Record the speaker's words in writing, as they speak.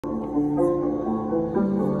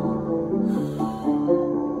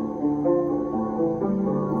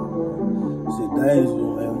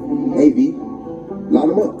dangerous, man. Hey, V. Line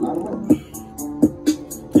them up.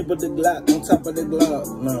 Keep the Glock on top of the Glock,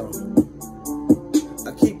 no.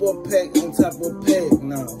 I keep a pack on top of a pack,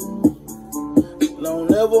 no.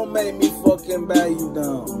 Don't ever make me fucking buy you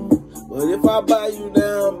down. But if I buy you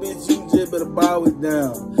down, bitch, you just better bow it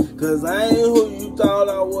down. Cause I ain't who you thought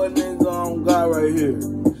I was, nigga, on God right here.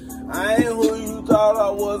 I ain't who you thought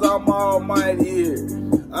I was, I'm almighty here.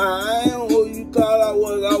 I ain't who you thought I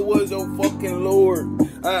was your fucking Lord.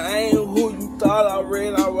 I ain't who you thought I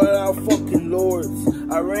ran out fucking lords.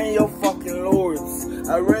 I ran your fucking lords.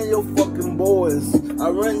 I ran your fucking boys. I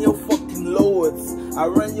ran your fucking lords. I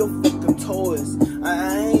ran your fucking toys.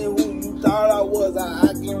 I ain't who you thought I was,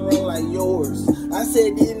 I can run like yours. I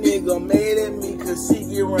said this nigga mad at me cause she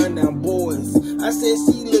get run down boys. I said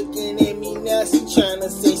she looking at me now, she tryna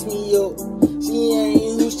sex me up. She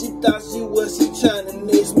ain't who she thought she was, she tryna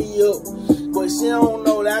mess me up. But she don't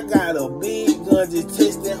know that I got a big gun just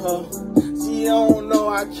testing her. She don't know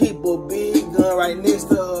I keep a big gun right next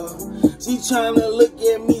to her. She tryna look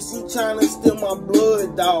at me, she tryna steal my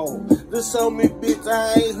blood, dog. Just show me, bitch,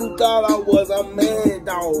 I ain't who thought I was, I'm mad,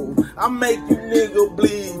 dog. I make you nigga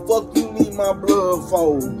bleed, fuck you need my blood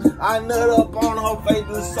for. I nut up on her face,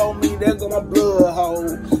 just show me there go my blood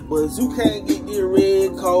hole. But you can't get this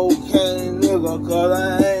red cocaine, nigga, cause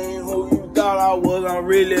I ain't who you thought I was, I'm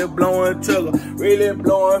really blowing trigger, really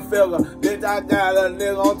blowing figure. Bitch, I got a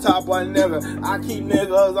nigga on top of a nigga. I keep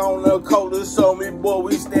niggas on the coat to show me, boy,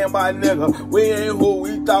 we stand by nigga. We ain't who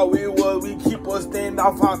we thought we was, we keep a stand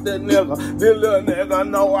off out that nigga. This little nigga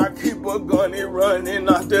know I keep a gun, it running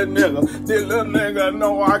out that nigga. This little nigga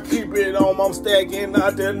know I keep it on, I'm stacking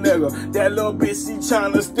out that nigga. That little bitch, she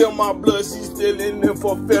tryna steal my blood, she stealing it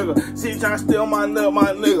for figure. She tryna steal my nut,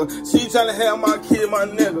 my nigga. She tryna have my kid, my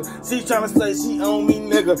nigga. She tryna say she own me,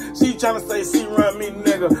 nigga. She tryna say she run me,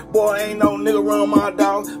 nigga. Boy, ain't no nigga run my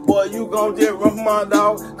dog. Boy, you gon' just run my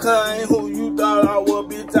dog. Cause I ain't who you thought I was,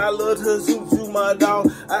 bitch. I love to shoot my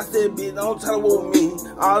dog. I said, bitch, don't try to war with me.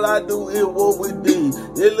 All I do is war with D.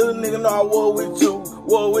 This little nigga know I war with you.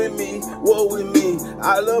 War with me, war with me.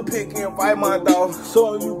 I love pick and fight my dog.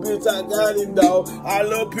 So you bitch, I got it, dog. I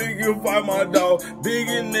love pick and fight my dog.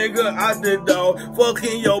 Biggest nigga out the dog.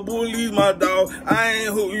 Fucking your bullies, my dog. I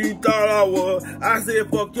ain't who you thought I was. I said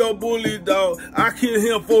fuck your bully, dog. I kill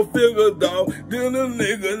him for figure, dog. Then the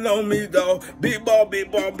nigga know me, dog. Big ball,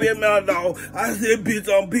 big mouth, dog. I said bitch,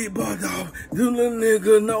 I'm big ball, dog. Then the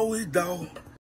nigga know it, dog.